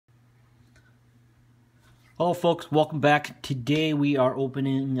Hello folks, welcome back. Today we are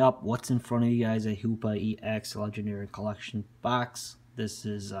opening up what's in front of you guys, a Hoopa EX Legendary Collection box. This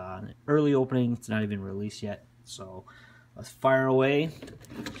is an early opening, it's not even released yet, so let's fire away.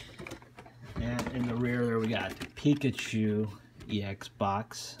 And in the rear there we got Pikachu EX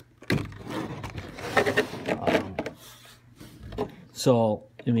box. So,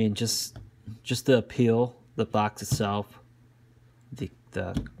 I mean, just the appeal, the box itself, the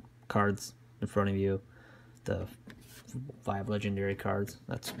cards in front of you, the 5 legendary cards.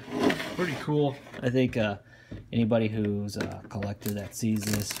 That's pretty cool. I think anybody who's a collector that sees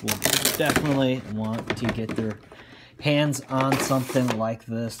this will definitely want to get their hands on something like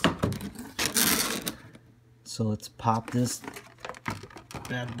this. So let's pop this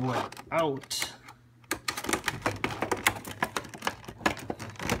bad boy out.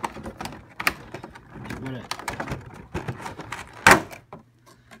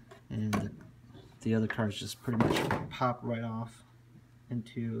 And the other cards just pretty much pop right off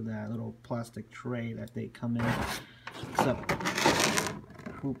into that little plastic tray that they come in, except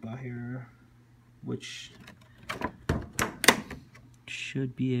Hoopa here, which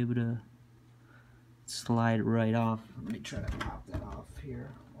should be able to slide right off. Let me try to pop that off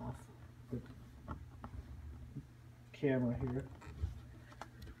here, off the camera here.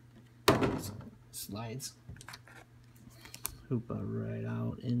 Slides Hoopa right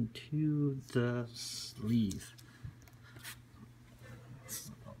out into the sleeve.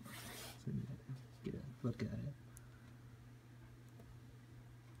 So, get a look at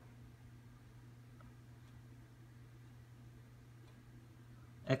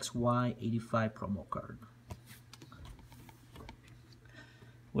it. XY85 promo card.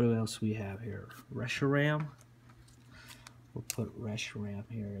 What else we have here? Reshiram. We'll put Reshiram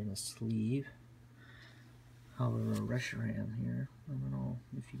here in a sleeve. However, Reshiram here, I don't know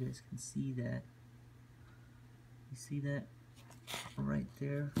if you guys can see that. You see that right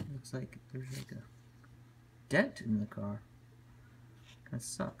there? Looks like there's like a dent in the car. Kind of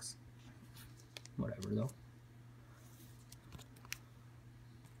sucks. Whatever though.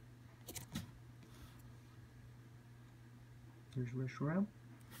 There's Reshiram.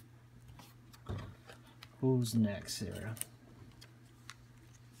 Who's next here?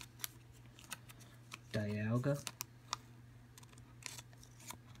 Dialga.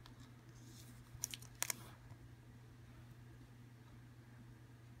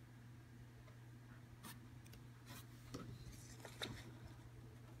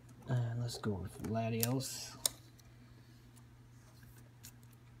 And let's go with Latios.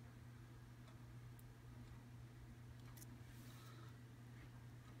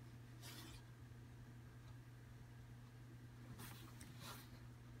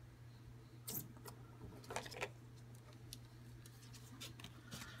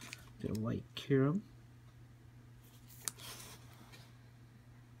 Get a white Kyurem.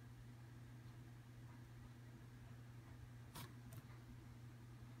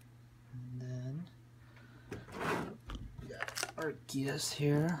 And then we got Arceus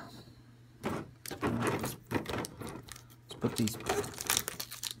here. Let's put these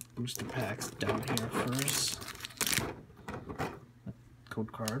booster packs down here first.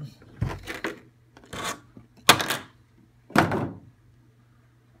 Code card.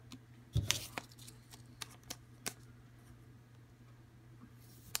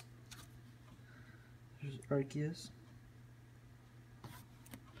 Arceus,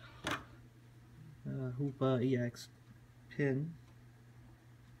 Hoopa EX pin.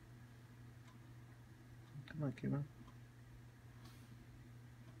 Come on, camera.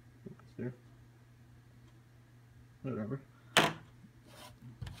 Focus there. Whatever.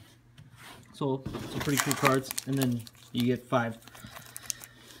 So some pretty cool cards, and then you get five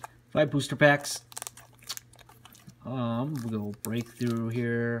booster packs. We'll go Breakthrough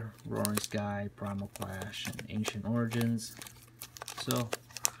here, Roaring Sky, Primal Clash, and Ancient Origins. So,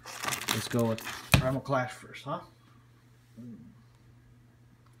 let's go with Primal Clash first, huh?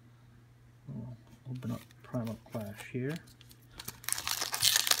 We'll open up Primal Clash here.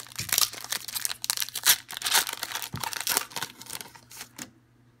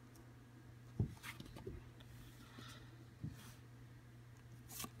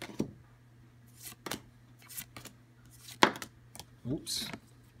 Oops.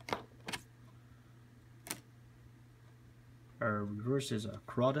 Our reverse is a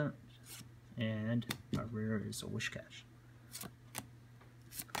Crawdon, and our rear is a Wishcash.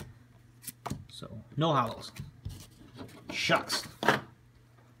 So, no hollows. Shucks.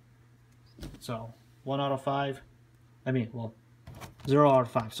 So, 1 out of 5. I mean, well, 0 out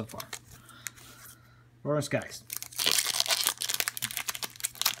of 5 so far. Roaring Skies.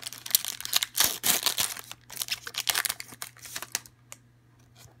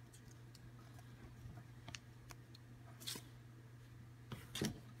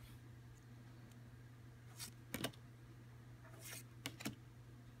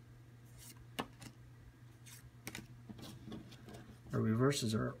 Our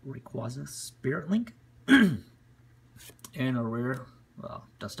reverses are Rayquaza, Spirit Link, and a rare, well,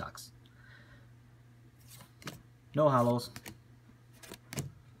 Dustox. No hollows.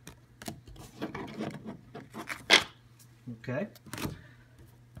 Okay.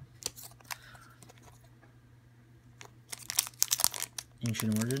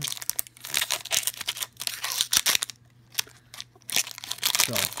 Ancient Origin.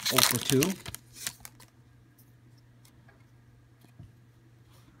 So, 0 for 2.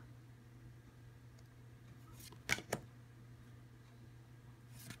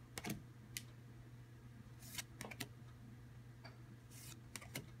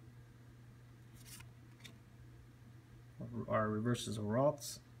 Our reverses are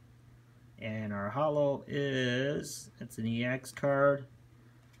Ralts. And our holo is, it's an EX card,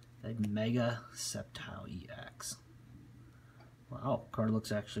 a Mega Sceptile EX. Wow, card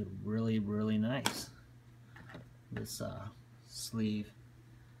looks actually really, really nice. This sleeve,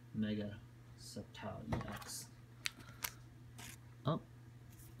 Mega Sceptile EX. Up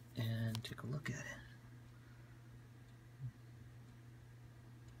and take a look at it.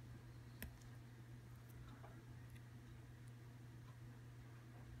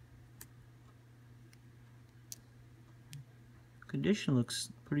 Condition looks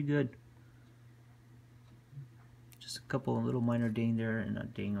pretty good. Just a couple of little minor ding there and a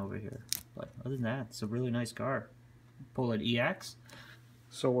ding over here. But other than that, it's a really nice card. Pull it EX.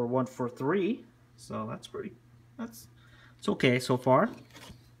 So we're 1 for 3. So that's pretty, it's okay so far.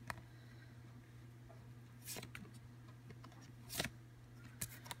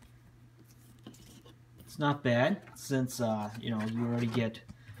 It's not bad since you know, you already get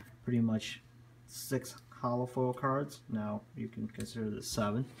pretty much 6 holo-foil cards. Now you can consider this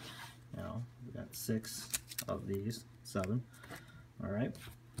 7. Now we got 6 of these, 7. All right,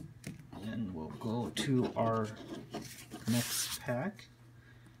 and we'll go to our next pack.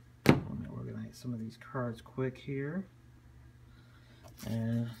 Let me organize some of these cards quick here,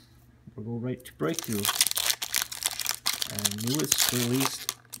 and we'll go right to Breakthrough. And newest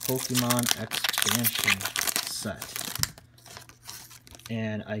released Pokemon expansion set.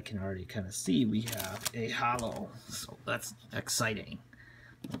 And I can already kind of see we have a holo, so that's exciting.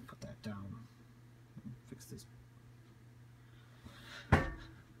 I'll put that down. Fix this. All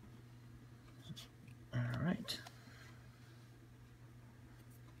right.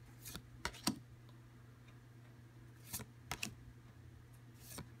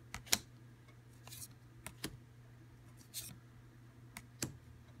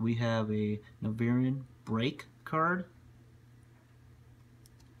 We have a Noivern BREAK card.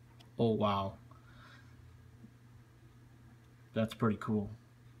 Oh wow, that's pretty cool.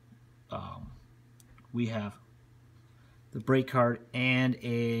 We have the BREAK card and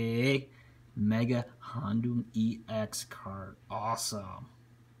a Mega Houndoom EX card. Awesome!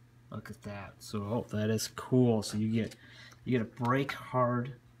 Look at that. So oh, that is cool. So you get a BREAK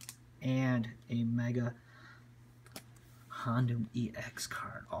card and a Mega Houndoom EX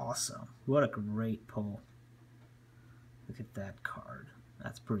card. Awesome! What a great pull. Look at that card.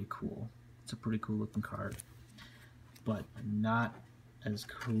 That's pretty cool. It's a pretty cool looking card, but not as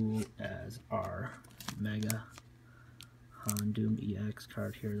cool as our Mega Houndoom EX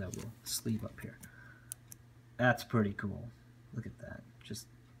card here that will sleeve up here. That's pretty cool. Look at that. Just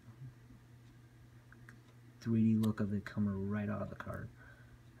 3D look of it coming right out of the card.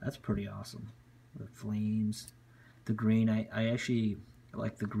 That's pretty awesome. The flames, the green. I actually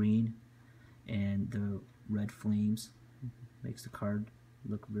like the green and the red flames. Makes the card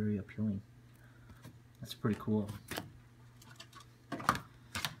look very appealing. That's pretty cool.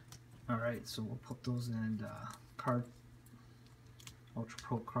 Alright, so we'll put those in card Ultra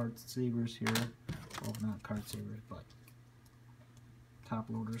Pro card savers here. Well, not card savers, but top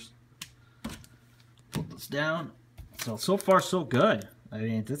loaders. Put this down. So far so good. I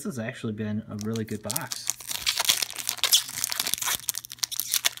mean, this has actually been a really good box.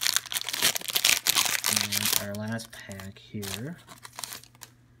 And our last pack here.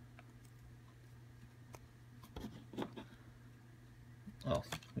 Oh,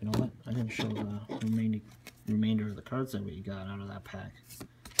 you know what? I didn't show the remainder of the cards that we got out of that pack.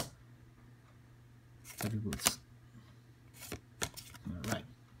 Heavy boots. Alright.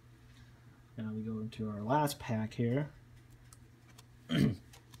 Now we go into our last pack here. The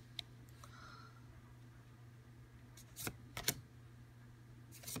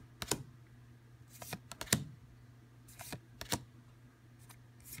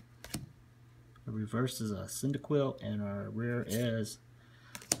reverse is a Cyndaquil, and our rare is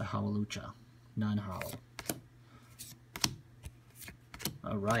a Hawlucha, non-holo.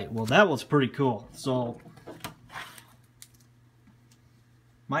 Alright, well that was pretty cool. So,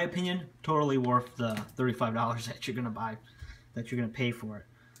 my opinion, totally worth the $35 that you're gonna pay for it,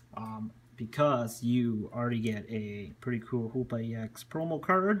 because you already get a pretty cool Hoopa EX promo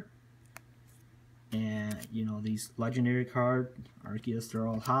card, and you know these legendary cards, Arceus, they're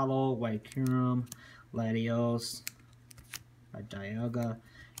all hollow, white Kyurem, Latios, a Dialga,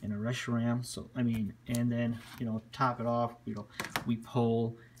 and a Reshiram. So I mean, and then you know, top it off, you know, we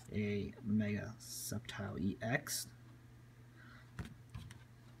pull a Mega Sceptile EX,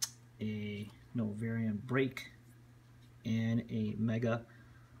 a Noivern BREAK, and a Mega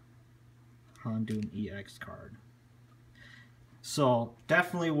Houndoom EX card. So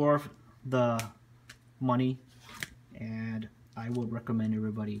definitely worth the money, and I would recommend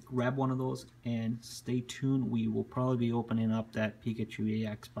everybody grab one of those and stay tuned. We will probably be opening up that Pikachu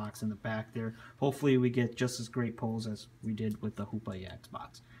EX box in the back there. Hopefully we get just as great pulls as we did with the Hoopa EX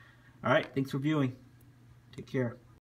box. Alright, thanks for viewing. Take care.